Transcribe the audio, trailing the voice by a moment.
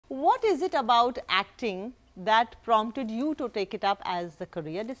What is it about acting that prompted you to take it up as a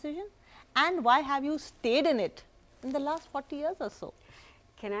career decision, and why have you stayed in it in the last 40 years or so?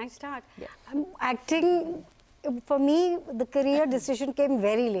 Can I start? Yeah. Acting, for me, the career decision came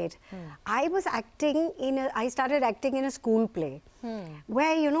very late. I was acting I started acting in a school play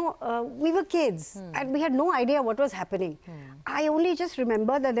where, you know, we were kids and we had no idea what was happening. I only just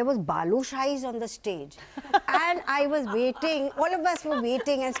remember that there was balushais on the stage and I was waiting, all of us were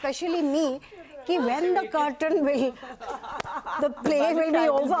waiting, and especially me, कि when the curtain will, the play will be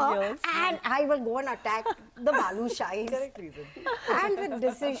over and I will go and attack the balushais. Correct reason. And the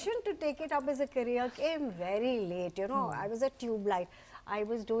decision to take it up as a career came very late, you know. I was a tube light. I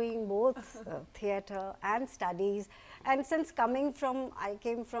was doing both theatre and studies. And since I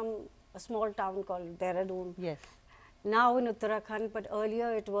came from a small town called Dehradun. Yes. Now in Uttarakhand, but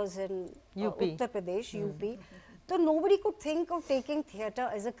earlier it was in UP. Uttar Pradesh, UP. So nobody could think of taking theatre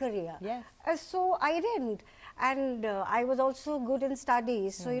as a career. Yes. So I didn't. And I was also good in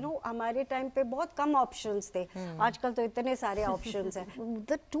studies. So, you know, हमारे time पे बहुत कम options थे. आजकल तो इतने सारे options हैं.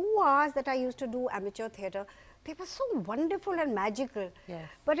 The 2 hours that I used to do amateur theatre, they were so wonderful and magical. Yes.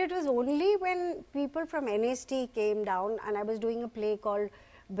 But it was only when people from NST came down and I was doing a play called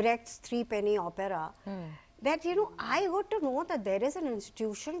Brecht's Three-Penny Opera, that, you know, I got to know that there is an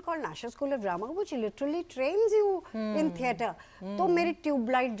institution called National School of Drama which literally trains you in theatre. So मेरी tube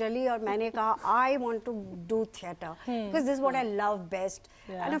light जली और मैंने कहा I want to do theatre because this is what I love best.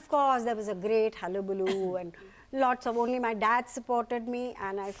 And of course there was a great hullabaloo and lots of, only my dad supported me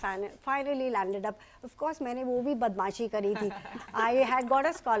and I finally landed up. Of course मैंने वो भी बदमाशी करी थी. I had got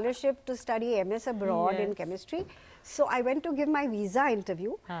a scholarship to study MS abroad in chemistry. So I went to give my visa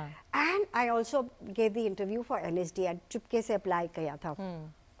interview and I also gave the interview for NSD. I चुपके से apply किया था.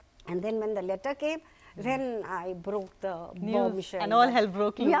 And then when the letter came, then I broke the bombshell. And all hell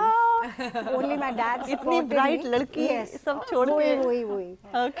broke loose. Yeah, only my dad supported इतनी bright me. लड़की Yes. सब छोड़ के. वही.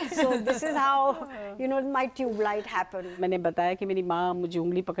 Okay. So this is how, you know, my tube light happened. मैंने बताया कि मेरी माँ मुझे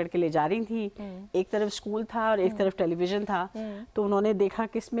उंगली पकड़ के ले जा रही थी. एक तरफ स्कूल था और एक तरफ टेलीविजन था. तो उन्होंने देखा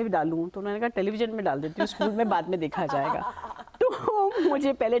किस में डालूं, तो उन्होंने कहा टेलीविजन में डाल देती हूँ, स्कूल में बाद में देखा जाएगा. तो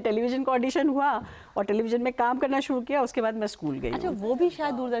मुझे पहले टेलीविजन का ऑडिशन हुआ और टेलीविजन में काम करना शुरू किया. उसके बाद मैं स्कूल गई. अच्छा, वो भी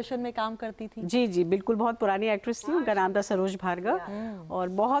शायद दूरदर्शन में काम करती थी? जी जी बिल्कुल, बहुत पुरानी एक्ट्रेस थी. उनका नाम था सरोज भार्गव और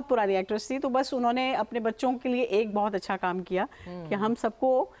बहुत पुरानी एक्ट्रेस थी. तो बस उन्होंने अपने बच्चों के लिए एक बहुत अच्छा काम किया कि हम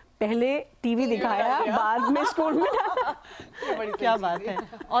सबको पहले टीवी दिखाया, बाद में स्कूल में डाला. क्या बात है.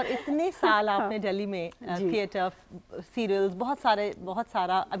 और इतने साल आपने दिल्ली में थिएटर, सीरियल्स, बहुत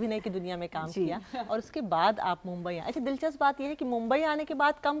सारा अभिनय की दुनिया में काम किया और उसके बाद आप मुंबई आए. अच्छा, दिलचस्प बात यह है कि मुंबई आने के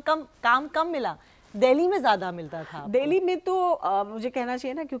बाद काम कम मिला, दिल्ली में ज़्यादा मिलता था. दिल्ली में तो मुझे कहना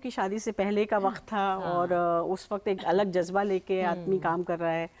चाहिए ना, क्योंकि शादी से पहले का वक्त था और उस वक्त एक अलग जज्बा लेके आदमी काम कर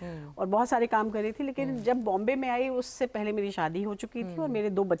रहा है और बहुत सारे काम कर रही थी. लेकिन जब बॉम्बे में आई उससे पहले मेरी शादी हो चुकी थी और मेरे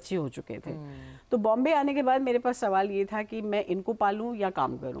 2 बच्चे हो चुके थे. तो बॉम्बे आने के बाद मेरे पास सवाल ये था कि मैं इनको पालूं या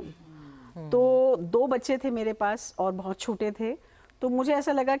काम करूं. तो 2 बच्चे थे मेरे पास और बहुत छोटे थे. तो मुझे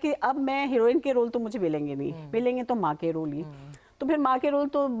ऐसा लगा कि अब मैं हीरोइन के रोल तो मुझे मिलेंगे नहीं, मिलेंगे तो माँ के रोल ही. तो फिर माँ के रोल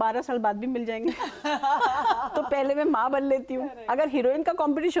तो 12 साल बाद भी मिल जाएंगे. तो पहले मैं माँ बन लेती हूँ. अगर हीरोइन का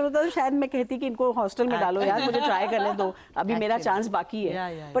कंपटीशन होता तो शायद मैं कहती कि इनको हॉस्टल में डालो यार, मुझे ट्राई करने दो, अभी मेरा चांस बाकी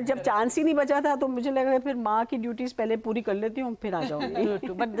है. पर जब चांस ही नहीं बचा था तो मुझे लगा फिर माँ की ड्यूटीज पहले पूरी कर लेती हूँ, फिर आ जाऊंगी.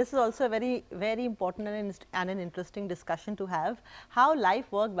 But this is also a very important and an interesting discussion to have. How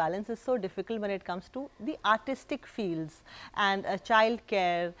life-work balance is so difficult when it comes to the artistic fields and child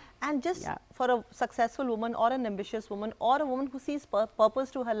care, and just for a successful woman or an ambitious woman or a woman who sees purpose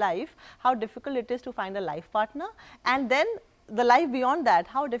to her life, how difficult it is to find a life partner, and then the life beyond that,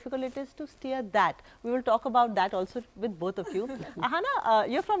 how difficult it is to steer that. We will talk about that also with both of you. AAhaana,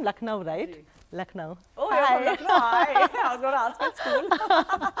 you're from Lucknow, right? Lucknow. Oh, you're from Lucknow. Hi. I was going to ask at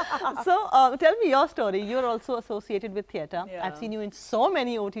school. So, tell me your story. You're also associated with theatre. I've seen you in so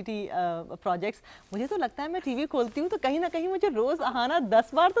many OTT projects. मुझे तो लगता है मैं TV खोलती हूँ तो कहीं ना कहीं मुझे रोज आहाना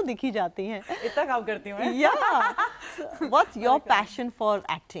 10 बार तो दिखी जाती हैं. इतना काम करती हूँ. Yeah. So, what's your passion for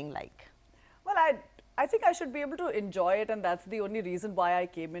acting like? Well, I think I should be able to enjoy it, and that's the only reason why I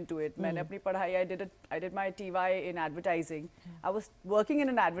came into it. मैंने अपनी पढ़ाई, I did my TY in advertising. I was working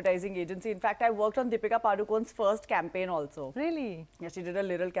in an advertising agency. In fact, I worked on Atika Farooqui's first campaign also. Really? Yeah, she did a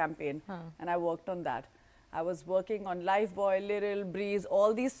Little campaign, and I worked on that. I was working on Lifebuoy, Little, Breeze,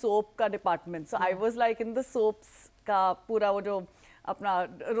 all these soap ka departments. So I was like in the soaps का पूरा वो जो अपना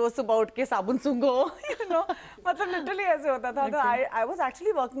रोज सुबह उठ के साबुन सूंघो, you know, मतलब literally ऐसे होता था. तो I was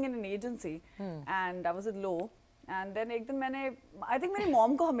actually working in an agency and I was at Low and then एक दिन मैंने, आई थिंक मेरी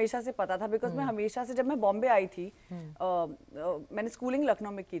मॉम को हमेशा से पता था, बिकॉज मैं हमेशा से, जब मैं बॉम्बे आई थी, मैंने स्कूलिंग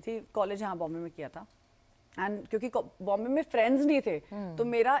लखनऊ में की थी, कॉलेज यहाँ बॉम्बे में किया था, एंड क्योंकि बॉम्बे में फ्रेंड्स नहीं थे, तो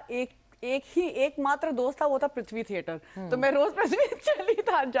मेरा एकमात्र दोस्त था, वो था पृथ्वी थिएटर, तो मैं रोज पृथ्वी चली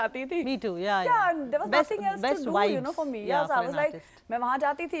जाती थी। Me too, yeah. There was nothing else to do, you know, for me. Yeah, Yes, I was like, मैं वहाँ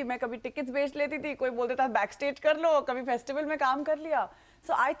जाती थी, मैं कभी टिकट्स बेच लेती थी, कोई बोलता था बैक स्टेज कर लो, कभी फेस्टिवल में काम कर लिया.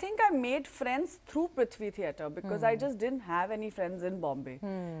 So I think I made friends through Prithvi Theatre because I just didn't have any friends in Bombay.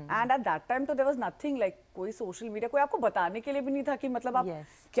 And at that time, तो there was nothing like कोई social media, कोई आपको बताने के लिए भी नहीं था कि मतलब आप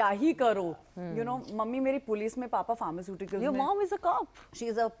क्या ही करो. You know, मम्मी मेरी पुलिस में, पापा pharmaceuticals में. Your mom is a cop.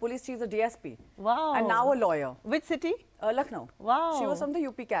 She is a police, she is a DSP. Wow. And now a lawyer. Which city? Lucknow. Wow. She was from the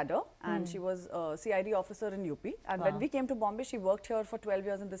UP cadre and she was a CID officer in UP. And when we came to Bombay, she worked here for 12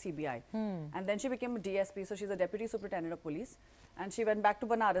 years in the CBI. And then she became a DSP, so she's a deputy superintendent of police. And she went back to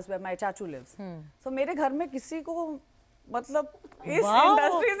Banaras where my chachu lives. So मेरे घर में किसी को मतलब इस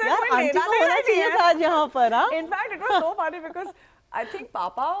industry से कोई लेना नहीं था यहाँ पर. In fact, it was so funny because I think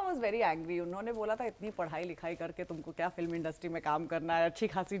पापा was very angry. उन्होंने बोला था इतनी पढ़ाई लिखाई करके तुमको क्या फिल्म इंडस्ट्री में काम करना है, अच्छी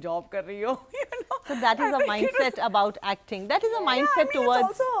खासी जॉब कर रही हो. So that is a mindset about acting. That is a mindset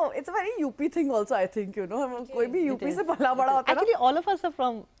towards. It's a very UP thing also, I think, you know. कोई भी UP से पला बड़ा होता है. Actually, all of us are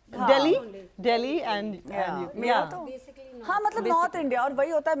from Delhi and मेरा तो हाँ मतलब नॉर्थ इंडिया. और वही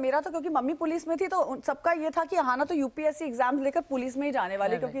होता है मेरा तो, क्योंकि मम्मी पुलिस में थी तो सबका ये था कि आहाना तो यूपीएससी एग्जाम्स लेकर पुलिस में ही जाने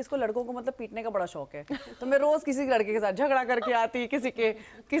वाली, क्योंकि इसको लड़कों को मतलब पीटने का बड़ा शौक है. तो मैं रोज किसी लड़के के साथ झगड़ा करके आती,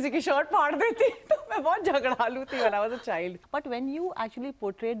 किसी की शर्ट फाड़ देती. तो मैं बहुत झगड़ालू थी when I was a child. But when you actually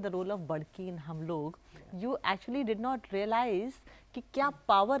portrayed the role of Badki in हम लोग, you actually did not realize कि क्या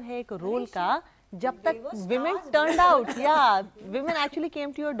power है एक रोल का. जब तक women turned out, women actually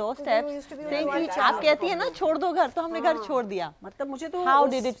came to your doorstep saying कि आप कहती है ना छोड़ दो घर, तो हमने घर छोड़ दिया. मतलब मुझे तो How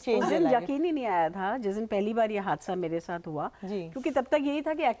did it change your life? यकीन ही नहीं आया था जिस दिन पहली बार ये हादसा मेरे साथ हुआ, क्योंकि तब तक यही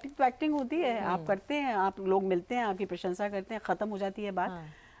था कि एक्टिंग तो एक्टिंग होती है, आप करते हैं, आप लोग मिलते हैं, आपकी प्रशंसा करते हैं, खत्म हो जाती है बात.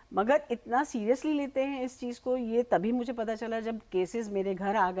 मगर इतना सीरियसली लेते हैं इस चीज़ को, ये तभी मुझे पता चला जब केसेस मेरे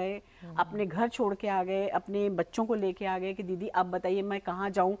घर आ गए, अपने घर छोड़ के आ गए, अपने बच्चों को लेके आ गए कि दीदी आप बताइए मैं कहाँ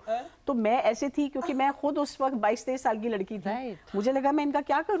जाऊँ. तो मैं ऐसे थी क्योंकि मैं खुद उस वक्त 22-23 साल की लड़की थी. मुझे लगा मैं इनका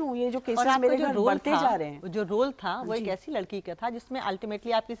क्या करूँ, ये जो केसेस मेरे घर बढ़ते जा रहे हैं. जो रोल था वो एक ऐसी लड़की का था जिसमें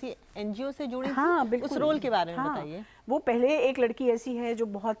अल्टीमेटली आप किसी एनजीओ से जुड़ी. हाँ बिल्कुल. उस रोल के बारे में बताइए. वो पहले एक लड़की ऐसी है जो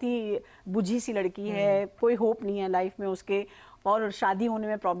बहुत ही बुझी सी लड़की है, कोई होप नहीं है लाइफ में उसके, और शादी होने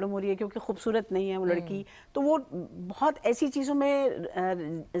में प्रॉब्लम हो रही है क्योंकि खूबसूरत नहीं है वो लड़की. तो वो बहुत ऐसी चीज़ों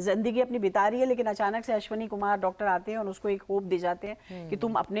में ज़िंदगी अपनी बिता रही है, लेकिन अचानक से अश्विनी कुमार डॉक्टर आते हैं और उसको एक होप दे जाते हैं कि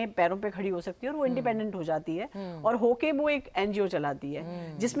तुम अपने पैरों पे खड़ी हो सकती हो, और वो इंडिपेंडेंट हो जाती है. और होके वो एक एनजीओ चलाती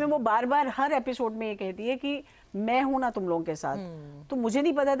है जिसमें वो बार बार हर एपिसोड में ये कहती है कि मैं हूं ना तुम लोगों के साथ. तो मुझे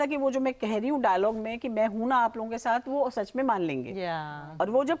नहीं पता था कि वो जो मैं कह रही हूँ डायलॉग में कि मैं हूं ना आप लोगों के साथ, वो सच में मान लेंगे. और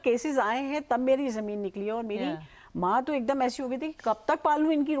वो जब केसेस आए हैं तब मेरी जमीन निकली है. और मेरी माँ तो एकदम ऐसी हो गई थी कि कब तक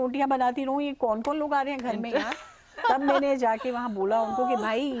पालूं, इनकी रोटियां बनाती रहूं, ये कौन कौन लोग आ रहे हैं घर में यार. तब मैंने जाके वहाँ बोला उनको कि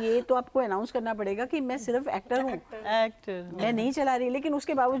भाई ये तो आपको अनाउंस करना पड़ेगा कि मैं सिर्फ एक्टर हूँ, मैं नहीं चला रही. लेकिन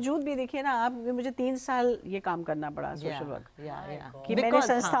उसके बावजूद भी देखिए ना आप, मुझे 3 साल ये काम करना पड़ा सोशल वर्क कि मैंने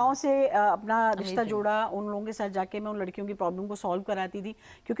संस्थाओं से अपना रिश्ता जोड़ा, उन लोगों के साथ जाके मैं उन लड़कियों की प्रॉब्लम को सॉल्व कराती थी,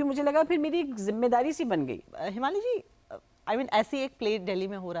 क्योंकि मुझे लगा फिर मेरी एक जिम्मेदारी सी बन गई. हिमानी जी, आई मीन ऐसी एक प्ले दिल्ली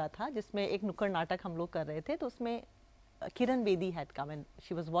में हो रहा था जिसमें एक नुक्कड़ नाटक हम लोग कर रहे थे, तो उसमें Kiran Bedi had come and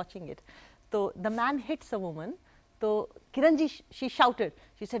she was watching it. तो the man hits a woman. तो Kiran ji she shouted,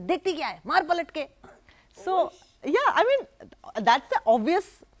 she said देखती क्या है, मार पलट के. So yeah, I mean that's the obvious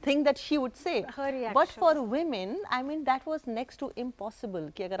thing that she would say. But for women, I mean that was next to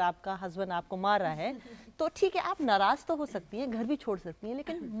impossible. कि अगर आपका husband आपको मार रहा है तो ठीक है आप नाराज तो हो सकती हैं, घर भी छोड़ सकती हैं,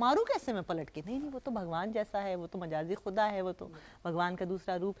 लेकिन मारूं कैसे मैं पलट के. नहीं वो तो भगवान जैसा है, वो तो मजाजी खुदा है, वो तो भगवान का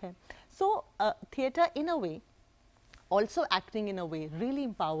दूसरा रूप है. So theatre in a way, also acting in a way really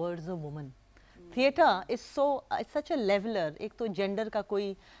empowers a woman. Theatre is it's such a leveler. एक तो gender का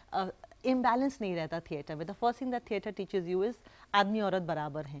कोई imbalance नहीं रहता theatre में. The first thing that theatre teaches you is आदमी औरत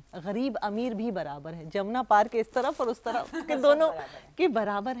बराबर हैं, गरीब अमीर भी बराबर हैं, जमुना पार के इस तरफ और उस तरफ के दोनों के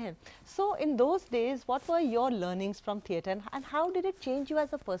बराबर हैं. So in those days, what were your learnings from theatre and how did it change you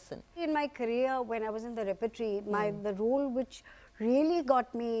as a person? In my career, when I was in the repertory, the role which really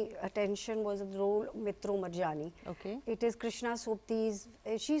got me attention was the role Mitro Marjani. Okay. It is Krishna Sopti's,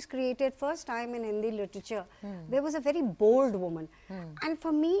 she's created first time in Hindi literature. There was a very bold woman. And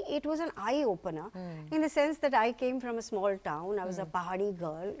for me, it was an eye-opener in the sense that I came from a small town. I was a Pahadi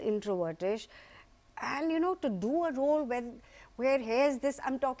girl, introvertish. And you know, to do a role where here's this,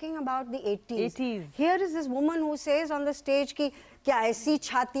 I'm talking about the 80s. 80s. Here is this woman who says on the stage ki kya aisi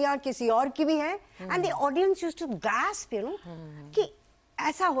chhatiyan kisi aur ki bhi hai, and the audience used to gasp, you know, ki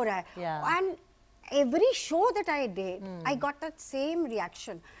aisa ho raha hai. Yeah. And every show that I did, I got that same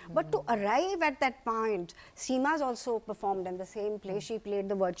reaction. But to arrive at that point, Seema's also performed in the same play. She played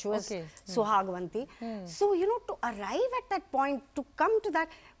the virtuous Suhagvanti. So, you know, to arrive at that point, to come to that,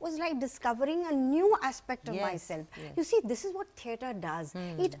 was like discovering a new aspect of myself. You see, this is what theatre does.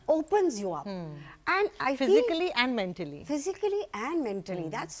 It opens you up. And I physically and mentally. Physically and mentally.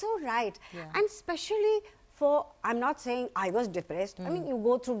 That's so right. And especially for, I'm not saying I was depressed. I mean, you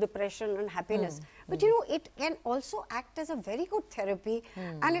go through depression and happiness. But, you know, it can also act as a very good therapy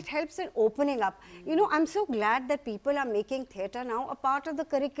and it helps in opening up. You know, I'm so glad that people are making theatre now a part of the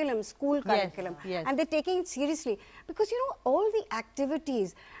curriculum, school curriculum. And they're taking it seriously. Because, you know, all the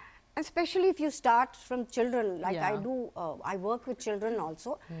activities, especially if you start from children, like I do, I work with children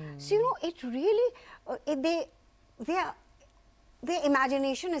also. So, you know, it really, their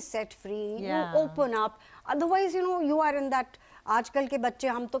imagination is set free, you open up. Otherwise, you know, you are in that, आजकल के बच्चे,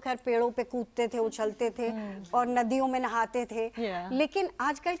 हम तो खैर पेड़ों पे कूदते थे, उछलते थे और नदियों में नहाते थे, लेकिन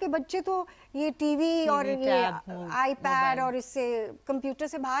आजकल के बच्चे तो ये टीवी और ये आईपैड और इससे कंप्यूटर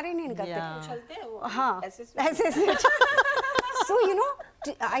से बाहर ही नहीं निकलते, उछलते हैं वो, हाँ, ऐसे So, you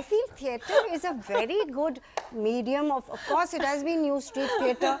know, I feel theatre is a very good medium of course it has been used, street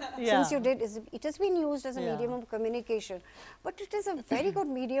theatre, since you did, it has been used as a medium of communication, but it is a very good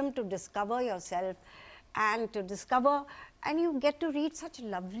medium to discover yourself and to discover, and you get to read such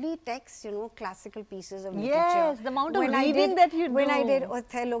lovely texts, you know, classical pieces of literature. Yes, the amount of reading that you do. When I did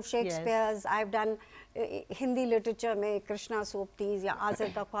Othello, Shakespeare's, I've done Hindi literature में Krishna Soptis या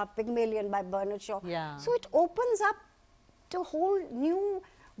आज़र का ख्वाब, Pygmalion by Bernard Shaw. So it opens up to a whole new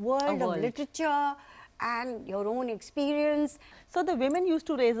world of literature and your own experience. So the women used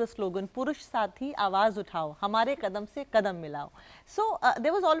to raise a slogan, Purush Sathi, Awaaz Uthao, Hamare Kadam Se Kadam Milao. So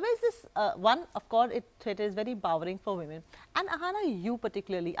there was always this one, of course, it is very empowering for women. And AAhaana, you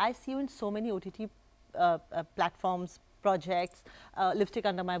particularly, I see you in so many OTT platforms, projects. Lipstick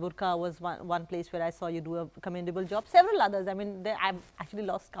Under My Burqa was one place where I saw you do a commendable job. Several others. I mean, I've actually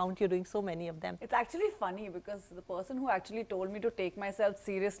lost count. You're doing so many of them. It's actually funny because the person who actually told me to take myself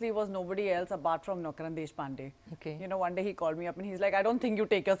seriously was nobody else apart from Naukaran Deshpande. Okay. You know, one day he called me up and he's like, I don't think you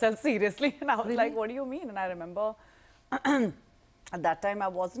take yourself seriously. And I was like, what do you mean? And I remember at that time I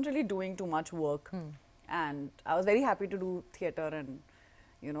wasn't really doing too much work. And I was very happy to do theatre and,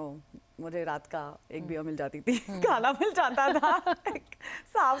 you know, मुझे रात का एक beer मिल जाती थी, खाना मिल जाता था,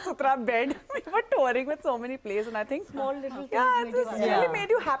 साफ सुथरा bed. We were touring with so many places, and I think small little things really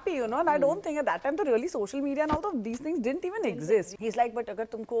made you happy, you know. And I don't think at that time, the really social media and all of these things didn't even exist. He's like, but अगर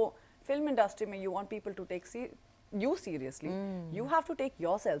तुमको film industry में you want people to take you seriously, you have to take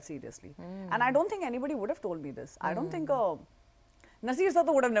yourself seriously. And I don't think anybody would have told me this. I don't think Nasir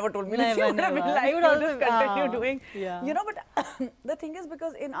Sato would have never told me this. He would have been like, you just continue doing. You know, but the thing is,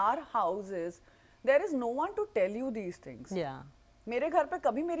 because in our houses, there is no one to tell you these things. मेरे घर पे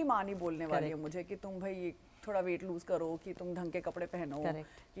कभी मेरी माँ नहीं बोलने वाली है मुझे कि तुम भाई थोड़ा वेट लूज करो, कि तुम ढंग के कपड़े पहनो,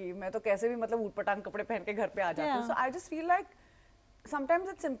 कि मैं तो कैसे भी मतलब ऊटपटांग कपड़े पहन के घर पे आ जाती हूँ. So I just feel like sometimes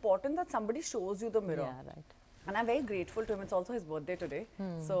it's important that somebody shows you the mirror. And I'm very grateful to him. It's also his birthday today.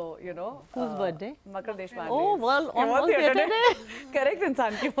 So, you know. Whose birthday? Makar Deshpande. Oh, well, on theatre day. Correct,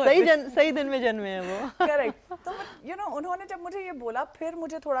 इंसान की birthday. सही दिन में जन्मे हैं वो. Correct. तो, you know, उन्होंने जब मुझे ये बोला, फिर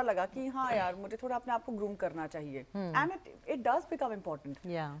मुझे थोड़ा लगा कि हाँ यार, मुझे थोड़ा अपने आप को groom करना चाहिए. And it does become important.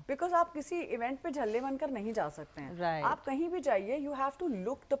 Because आप किसी event पे झल्ले बनकर नहीं जा सकते हैं. आप कहीं भी जाइए, you have to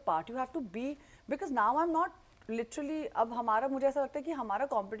look the part. You have to be, because now I'm not literally, अब हमारा मुझे ऐसा लगता है कि हमारा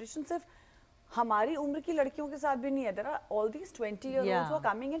competition सिर्फ हमारी उम्र की लड़कियों के साथ भी नहीं है. There are all these 20-year-olds who are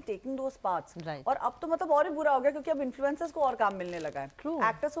coming and taking those parts. और अब तो मतलब और ही बुरा हो गया क्योंकि अब influencers को और काम मिलने लगा है.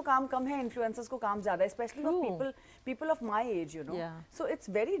 Actors को काम कम है, influencers को काम ज़्यादा है, especially for people of my age, you know. So it's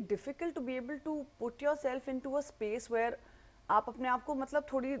very difficult to be able to put yourself into a space where आप अपने आप को मतलब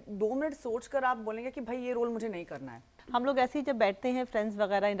थोड़ी 2 मिनट सोच कर आप बोलेंगे कि भाई ये रोल मुझे नहीं करना है. हम लोग ऐसे ही जब बैठते हैं, फ्रेंड्स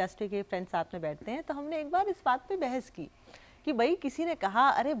वगैरह इंडस्ट्री के फ्रेंड्स साथ में बैठते हैं, तो हमने एक बार इस बात पे बहस की कि भाई किसी ने कहा,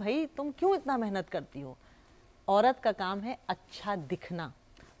 अरे भाई तुम क्यों इतना मेहनत करती हो, औरत का काम है अच्छा दिखना,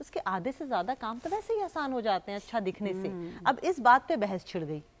 उसके आधे से ज़्यादा काम तो वैसे ही आसान हो जाते हैं अच्छा दिखने से. अब इस बात पे बहस छिड़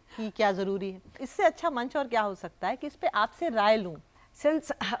गई कि क्या ज़रूरी है. इससे अच्छा मंच और क्या हो सकता है कि इस पे आपसे राय लूँ.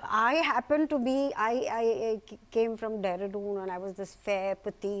 Since I happen to be, I came from Dehradun and I was this fair,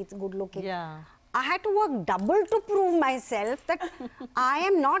 petite, good looking. I had to work double to prove myself that I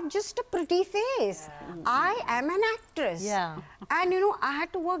am not just a pretty face. I am an actress. And you know, I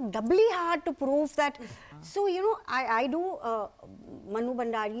had to work doubly hard to prove that So, you know, I do Manu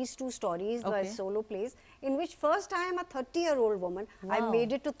Bhandari's 2 stories, Okay. solo plays, in which first I am a 30-year-old woman. I Wow.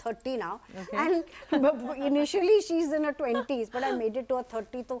 made it to 30 now. Okay. And initially she's in her 20s, but I made it to a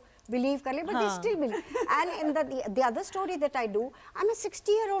 30, so believe kar le, but they still believe. And in the other story that I do, I'm a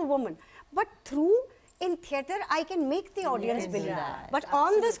 60-year-old woman. But through in theatre, I can make the audience believe. But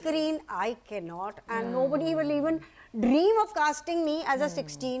on the screen, I cannot. And nobody will even dream of casting me as a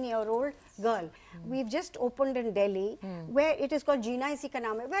 16-year-old girl. We've just opened in Delhi, where it is called Jeena Isi Ka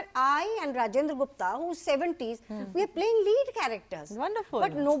Naam Hai, where I and Rajendra Gupta, who's 70s, we are playing lead characters. Wonderful.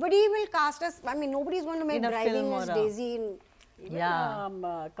 But nobody will cast us. I mean, nobody is going to make In a Driving film as or a- Daisy in. Yeah.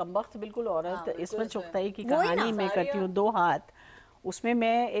 कमबख्त बिल्कुल औरत इसमें चुगताई की वही ना, कहानी मैं करती हूँ 2 हाथ, उसमें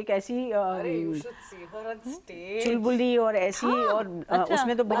मैं एक ऐसी चुलबुली और ऐसी और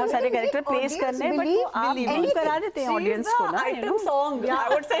उसमें तो बहुत सारे कैरेक्टर प्लेस करने हैं, बट वो आप बिलीव करा देते हैं ऑडियंस को ना, item song, I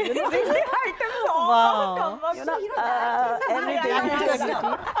would say. Item song. Wow. you know,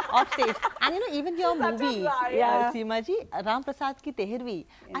 Off stage. And you know, even your movie, Seema ji, Ramprasad Ki Tehrvi,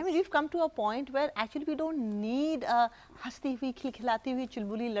 I mean, we've come to a point where actually we don't need a हंसती हुई खिलखिलाती हुई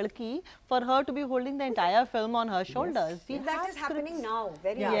चुलबुली लड़की for her to be holding the entire film on her shoulders. We That have is happening now,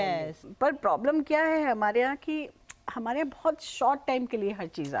 very Yes. पर problem क्या है हमारे यहाँ की, हमारे यहाँ बहुत शॉर्ट टाइम के लिए हर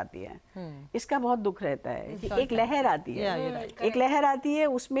चीज आती है, इसका बहुत दुख रहता है कि एक लहर आती है, एक लहर आती है,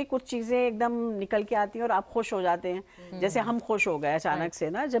 उसमें कुछ चीजें एकदम निकल के आती हैं और आप खुश हो जाते हैं, जैसे हम खुश हो गए अचानक से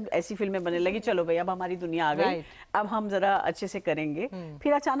ना जब ऐसी फिल्में बनने लगी, चलो भाई अब हमारी दुनिया आ गई, अब हम जरा अच्छे से करेंगे,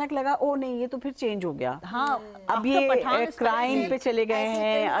 फिर अचानक लगा ओ नहीं ये तो फिर चेंज हो गया, अब ये क्राइम पे चले गए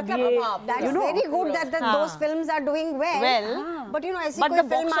हैं, अब ये That's very good that those films are doing well. But you know, ऐसी But कोई the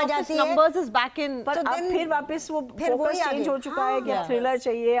film box uh office जाती है, numbers is back in. पर अब फिर वापस वो फोकस चेंज हो चुका है कि थ्रिलर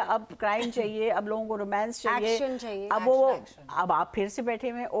चाहिए, अब क्राइम चाहिए, अब लोगों को रोमांस चाहिए, Action चाहिए, अब वो अब आप फिर से बैठे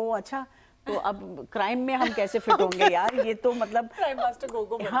हुए ओ अच्छा तो अब क्राइम में हम कैसे फिट होंगे यार, ये तो मतलब Crime Master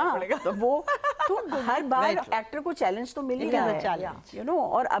Gogo बनना हाँ पड़ेगा। तो वो तो हर बार एक्टर को चैलेंज तो मिल ही रहा है, यू नो,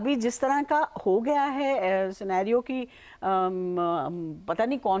 और अभी जिस तरह का हो गया है सिनेरियो की पता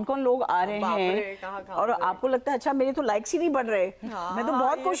नहीं कौन कौन लोग आ रहे हैं और आपको लगता है अच्छा मेरे तो लाइक्स ही नहीं बढ़ रहे, मैं तो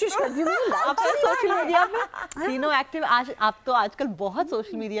बहुत कोशिश करती हूँ सोशल मीडिया पे तीनों एक्टिव, आज आप तो आजकल बहुत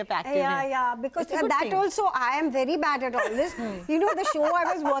सोशल मीडिया पे एक्टिव हैं. yeah, because that also I am very bad at all this. You know, the show I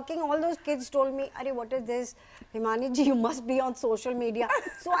was working, all those kids told me, "Arey, what is this? Himani ji, you must be on social media."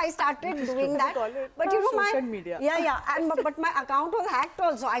 So I started doing that. But you know, social media. and but my account was hacked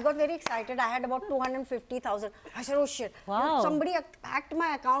also. I got very excited. I had about 250,000. I said, "Oh shit! Wow. Somebody hacked my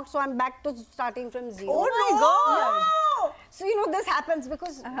account." So I'm back to starting from zero. Oh my God! So you know this happens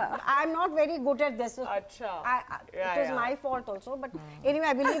because I'm not very good at this. So Acha. It was my fault also. But anyway,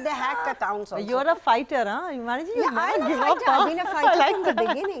 I believe they hacked accounts also. You're a fighter, huh? Himani ji, you Yeah, never I'm a give fighter. up. I've been a fighter from the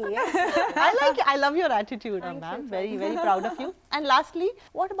beginning. Yes. I love your attitude, ma'am. Very, very proud of you. And lastly,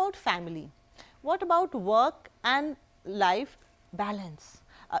 what about family? What about work and life balance?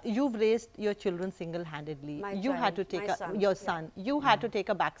 You've raised your children single-handedly. You had to take your son. You had to take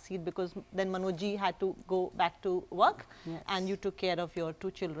a back seat because then Manoj ji had to go back to work, and you took care of your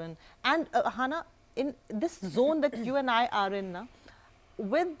 2 children. And Hana, in this zone that you and I are in now,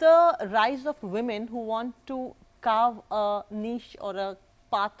 with the rise of women who want to carve a niche or a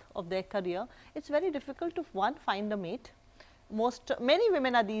path of their career, it's very difficult to find a mate. Many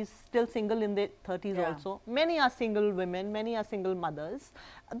women are still single in their 30s also. Many are single women, many are single mothers.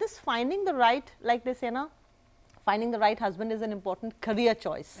 This finding the right, like they say na, finding the right husband is an important career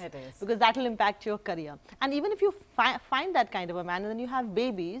choice. It is. Because that will impact your career. And even if you find that kind of a man and then you have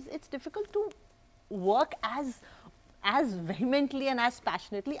babies, it's difficult to work as vehemently and as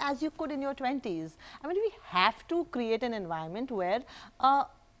passionately as you could in your 20s. I mean, we have to create an environment where a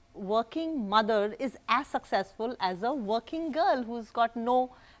working mother is as successful as a working girl who's got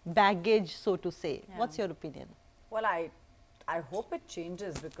no baggage, so to say. What's your opinion? Well, I hope it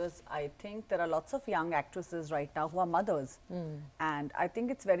changes because I think there are lots of young actresses right now who are mothers, and I think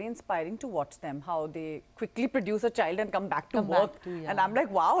it's very inspiring to watch them, how they quickly produce a child and come back to work. And I'm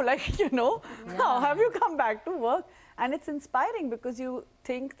like, wow, like, you know, how have you come back to work? And it's inspiring because you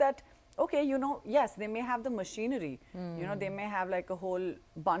think that, okay, you know, yes, they may have the machinery, you know, they may have like a whole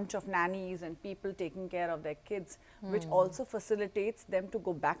bunch of nannies and people taking care of their kids, which also facilitates them to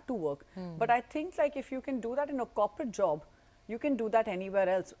go back to work. But I think like if you can do that in a corporate job, you can do that anywhere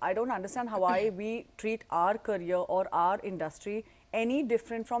else. I don't understand how we treat our career or our industry any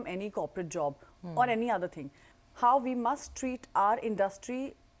different from any corporate job or any other thing. How we must treat our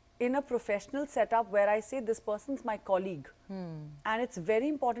industry in a professional setup where I say this person's my colleague. And it's very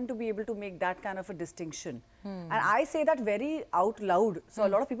important to be able to make that kind of a distinction. And I say that very out loud. So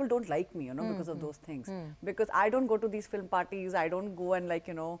a lot of people don't like me, you know, because of those things. Because I don't go to these film parties, I don't go and like,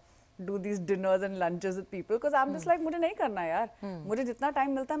 you know, do these dinners and lunches with people, because I'm just like, मुझे नहीं करना यार, मुझे जितना time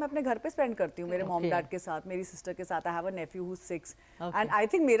मिलता है मैं अपने घर पे spend करती हूँ, मेरे mom dad के साथ, मेरी sister के साथ. I have a nephew who's 6, and I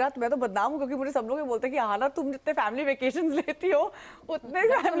think मैं तो बदनाम हूँ क्योंकि मुझे सब लोग ये बोलते हैं कि आहाना तुम जितने family vacations लेती हो उतने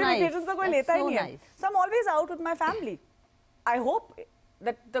family vacations तो कोई लेता ही नहीं है. So I'm always out with my family. I hope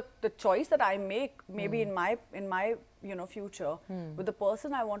that the choice that I make maybe in my you know future with the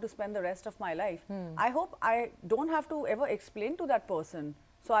person I want to spend the rest of my life, I hope I don't have to ever explain to that person.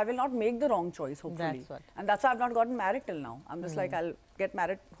 So I will not make the wrong choice, hopefully. And that's why I've not gotten married till now. I'm just like, I'll get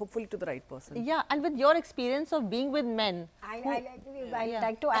married, hopefully, to the right person. Yeah, and with your experience of being with men. I'd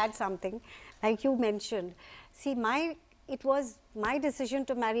like to add something. Like you mentioned, see, it was my decision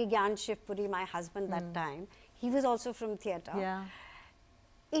to marry Gyan Shivpuri, my husband that time. He was also from theatre. Yeah.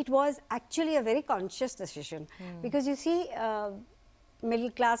 It was actually a very conscious decision. Because you see,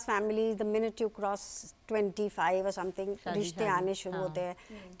 middle class families, the minute you cross 25 or something, रिश्ते आने शुरू होते हैं,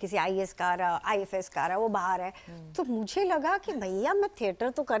 किसी IAS का रहा, IFS का रहा, वो बाहर है, तो मुझे लगा कि भैया मैं थिएटर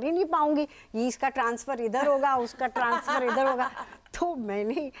तो कर ही नहीं पाऊंगी, ये इसका ट्रांसफर इधर होगा, उसका ट्रांसफर इधर होगा, तो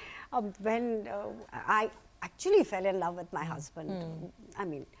मैंने अब when I actually fell in love with my husband, I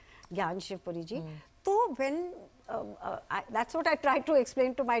mean Gyan Shivpuri ji, so when that's what I tried to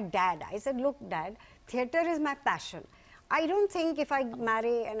explain to my dad. I said, look dad, theatre is my passion. I don't think if I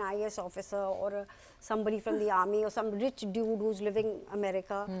marry an IAS officer or somebody from the army or some rich dude who's living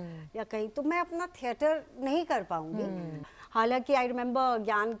America या कहीं, तो मैं अपना theatre नहीं कर पाऊंगी. हालांकि I remember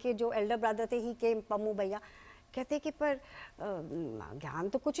ज्ञान के जो elder brother थे, he came, पम्मू भैया, कहते कि पर ज्ञान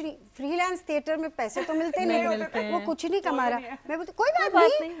तो कुछ नहीं, फ्रीलांस थिएटर में पैसे तो मिलते नहीं, वो कुछ नहीं कमा रहा. मैं बोलती कोई बात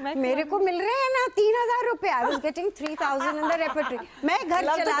नहीं, मेरे को मिल रहे हैं ना 3,000 रुपए. I was getting 3,000 in the repertory. मैं घर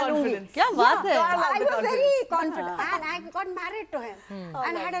चला लूंगी. क्या बात है? I was very confident and I got married to him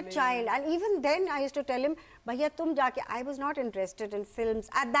and had a child. And even then I used to tell him, भैया तुम जाके, I was not interested in films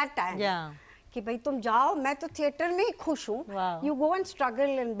at that time. Yeah. कि भाई तुम जाओ, मैं तो theatre में ही खुश हूँ. You go and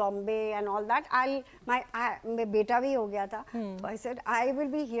struggle in Bombay and all that. मेरा बेटा भी हो गया था. So I said I will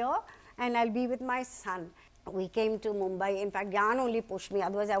be here and I'll be with my son. We came to Mumbai. In fact, Gyan only pushed me.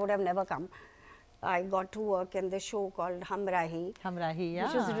 Otherwise, I would have never come. I got to work in this show called Humrai. Humrai, yeah.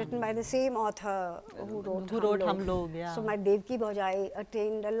 Which was written by the same author who wrote Hum Log. Yeah. So my Devki Bhaujai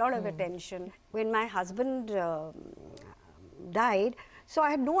attained a lot of attention. When my husband died, so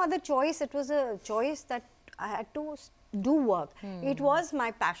I had no other choice. It was a choice that I had to do work. It was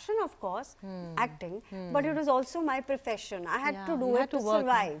my passion, of course, acting, but it was also my profession. I had to do it to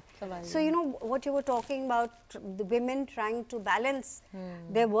survive. So, you know, what you were talking about, the women trying to balance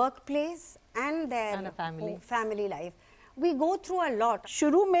their workplace and their family life. We go through a lot.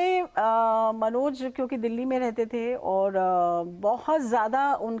 शुरू में मनोज क्योंकि दिल्ली में रहते थे और बहुत ज़्यादा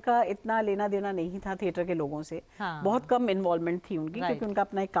उनका इतना लेना देना नहीं था थिएटर के लोगों से. बहुत कम इन्वॉल्वमेंट थी उनकी क्योंकि उनका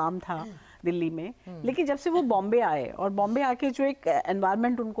अपना एक काम था दिल्ली में. लेकिन जब से वो बॉम्बे आए और बॉम्बे आके जो एक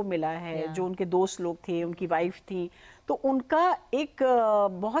एनवायरनमेंट उनको मिला है, जो उनके दोस्त लोग थे, उनकी वाइफ थी, तो उनका एक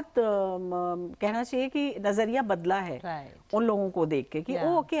बहुत कहना चाहिए कि नजरिया बदला है उन लोगों को देख के कि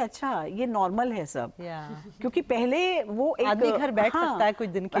ओके अच्छा ये नॉर्मल है सब. क्योंकि पहले वो एक आदमी घर बैठ सकता है कुछ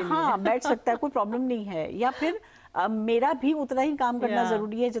दिन के लिए, बैठ सकता है, कोई प्रॉब्लम नहीं है, या फिर मेरा भी उतना ही काम करना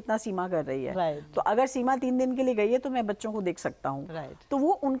जरूरी है जितना सीमा कर रही है. तो अगर सीमा 3 दिन के लिए गई है तो मैं बच्चों को देख सकता हूँ. तो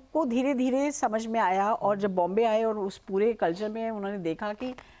वो उनको धीरे धीरे समझ में आया और जब बॉम्बे आए और उस पूरे कल्चर में उन्होंने देखा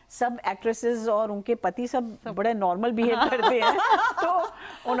कि सब एक्ट्रेसेस और उनके पति सब बड़े नॉर्मल बिहेव करते हैं तो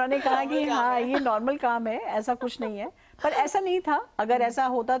उन्होंने कहा कि हाँ ये नॉर्मल काम है, ऐसा कुछ नहीं है. पर ऐसा नहीं था. अगर ऐसा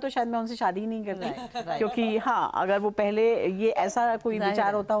होता तो शायद मैं उनसे शादी नहीं करती क्योंकि हाँ अगर वो पहले ये ऐसा कोई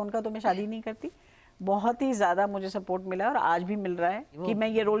विचार होता उनका तो मैं शादी नहीं करती. बहुत ही ज़्यादा मुझे सपोर्ट मिला और आज भी मिल रहा है कि मैं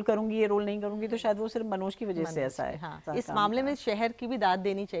ये रोल करूंगी, ये रोल नहीं करूंगी, तो शायद वो सिर्फ मनोज की वजह से ऐसा है. हाँ. इस मामले में शहर की भी दाद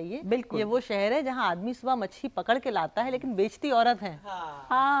देनी चाहिए. बिल्कुल. ये वो शहर है जहाँ आदमी सुबह मच्छी पकड़ के लाता है लेकिन बेचती औरत है.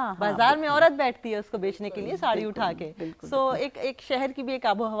 बाजार में औरत बैठती है उसको बेचने के लिए साड़ी उठा के. सो एक शहर की भी एक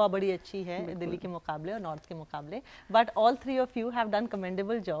आबो हवा बड़ी अच्छी है दिल्ली के मुकाबले और नॉर्थ के मुकाबले. But all 3 of you have done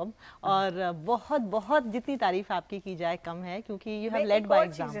commendable job और बहुत बहुत जितनी तारीफ आपकी की जाए कम है क्योंकि you have led by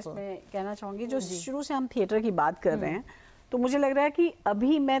example. कहना चाहूंगी जो शुरू से हम थिएटर की बात कर रहे हैं तो मुझे लग रहा है कि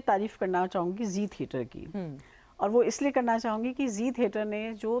अभी मैं तारीफ करना चाहूंगी जी थिएटर की. और वो इसलिए करना चाहूंगी कि जी थिएटर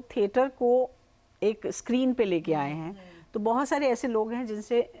ने जो थिएटर को एक स्क्रीन पे लेके आए हैं, तो बहुत सारे ऐसे लोग हैं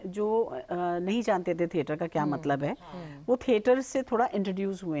जिनसे जो नहीं जानते थे थिएटर का क्या मतलब है, वो थिएटर से थोड़ा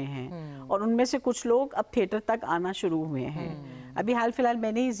इंट्रोड्यूस हुए हैं और उनमें से कुछ लोग अब थिएटर तक आना शुरू हुए हैं। अभी हाल फिलहाल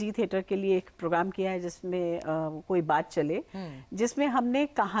मैंने ही जी थिएटर के लिए एक प्रोग्राम किया है जिसमें कोई बात चले, जिसमें हमने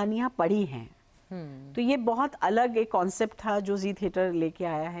कहानियाँ पढ़ी हैं। तो ये बहुत अलग एक कॉन्सेप्ट था जो जी थिएटर लेके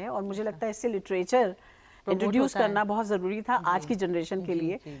आया है और मुझे लगता है इससे लिटरेचर इंट्रोड्यूस करना बहुत ज़रूरी था आज की जनरेशन के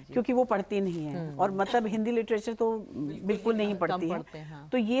लिए, क्योंकि वो पढ़ती नहीं है और मतलब हिंदी लिटरेचर तो बिल्कुल नहीं पढ़ती है।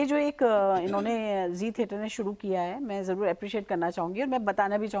 तो ये जो एक इन्होंने जी थिएटर ने शुरू किया है, मैं ज़रूर अप्रिशिएट करना चाहूँगी और मैं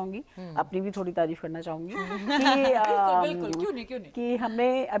बताना भी चाहूँगी, अपनी भी थोड़ी तारीफ करना चाहूँगी कि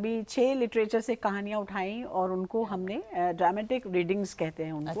हमने अभी 6 लिटरेचर से कहानियाँ उठाई और उनको हमने ड्रामेटिक रीडिंग्स कहते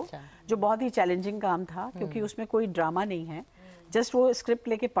हैं उनको, जो बहुत ही चैलेंजिंग काम था क्योंकि उसमें कोई ड्रामा नहीं है, जस्ट वो स्क्रिप्ट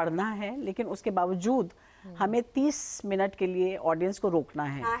लेके पढ़ना है, लेकिन उसके बावजूद हमें 30 मिनट के लिए ऑडियंस को रोकना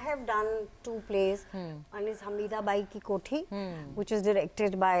है। I have done 2 plays. One is Hamida Bai Ki Kothi, which is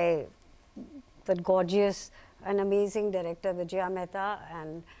directed by the gorgeous and amazing director Vijaya Mehta,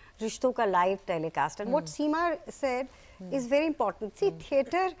 and Rishton ka live telecast. And what Seema said is very important. See,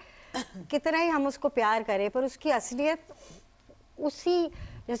 theatre कितना ही हम उसको प्यार करें, पर उसकी असलियत उसी,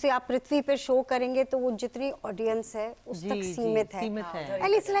 जैसे आप पृथ्वी पे शो करेंगे तो वो जितनी ऑडियंस है उस तक सीमित है,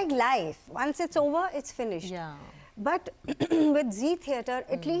 and it's like life, once it's over it's finished. But with ji theatre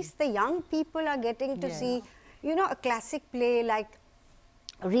at least the young people are getting to C, you know, a classic play like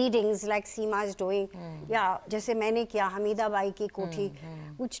readings like Seema is doing, जैसे मैंने किया Hamida by की कोठी,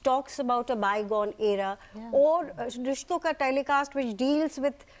 which talks about a bygone era, or रिश्तों का telecast which deals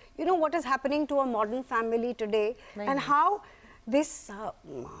with, you know, what is happening to a modern family today, and how this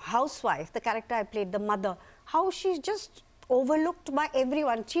housewife, the character I played, the mother, how she's just overlooked by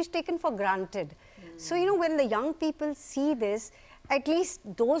everyone, she's taken for granted. So, you know, when the young people see this, at least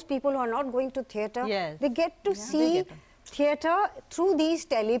those people who are not going to theatre, they get to see theatre through these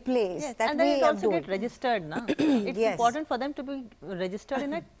teleplays that and then we it also do. get registered, na? It's important for them to be registered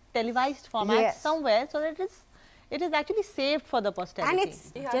in a televised format somewhere, so that it is actually saved for the posterity. And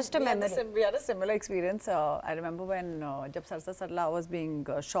it's just a memory. We had a similar experience. I remember when Jab Sarsa Sarla was being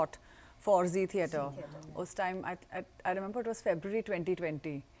shot for Z Theatre. Us time, I remember it was February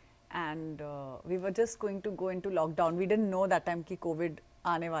 2020, and we were just going to go into lockdown. We didn't know that time कि COVID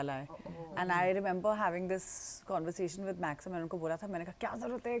आने वाला है, and I remember having this conversation with Max. मैंने उनको बोला था, मैंने कहा क्या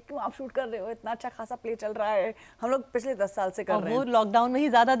जरूरत है, क्यों आप शूट कर रहे हो, इतना अच्छा खासा प्ले चल रहा है, हम लोग पिछले 10 साल से कर रहे हैं, और वो लॉकडाउन में ही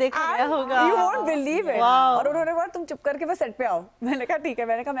ज्यादा देखा गया होगा। You won't believe it. और उन्होंने बोला तुम चुप करके बस सेट पे आओ। मैंने कहा ठीक है,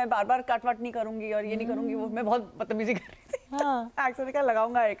 मैंने कहा मैं बार-बार कट वट नहीं करूंगी और ये नहीं करूंगी, वो मैं बहुत बदतमीजी कर रही थी। Max ने कहा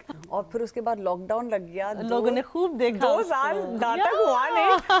लगाऊंगा एक, और फिर उसके बाद लॉकडाउन लग गया, लोगों ने खूब देखा, 2 साल नाटक हुआ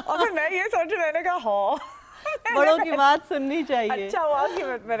नहीं, और फिर मैं ये सोच, मैंने कहा हाँ बड़ों की बात सुननी चाहिए। अच्छा हुआ कि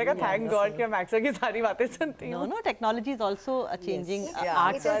मैंने कहा थैंक गॉड कि मैं मैक्स की सारी बातें सुनती हूँ। No, technology is also changing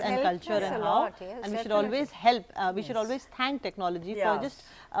arts and culture and how, and we should always help. We should always thank technology for just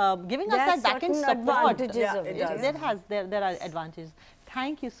giving us that back-end support. There are advantages.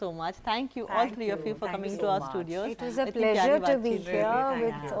 Thank you so much. Thank you all three of you for coming to our studios. It was a pleasure to be here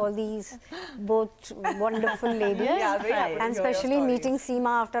with all these both wonderful ladies, and especially meeting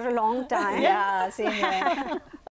Seema after a long time. Yeah, same here.